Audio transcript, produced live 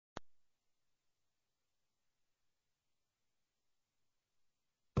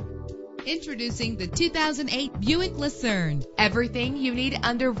Introducing the 2008 Buick Lucerne. Everything you need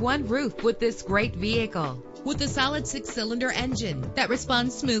under one roof with this great vehicle. With a solid 6-cylinder engine that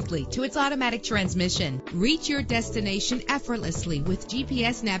responds smoothly to its automatic transmission, reach your destination effortlessly with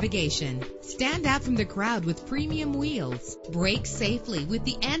GPS navigation. Stand out from the crowd with premium wheels. Brake safely with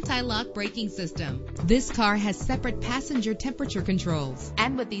the anti-lock braking system. This car has separate passenger temperature controls.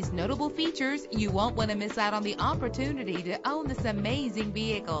 And with these notable features, you won't want to miss out on the opportunity to own this amazing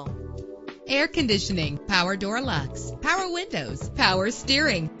vehicle. Air conditioning, power door locks, power windows, power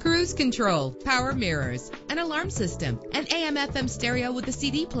steering, cruise control, power mirrors, an alarm system, an AM/FM stereo with a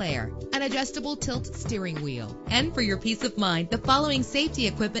CD player, an adjustable tilt steering wheel. And for your peace of mind, the following safety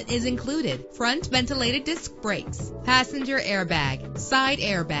equipment is included: front ventilated disc brakes, passenger airbag, side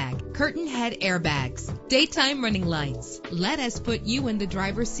airbag, curtain head airbags, daytime running lights. Let us put you in the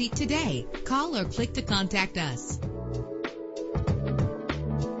driver's seat today. Call or click to contact us.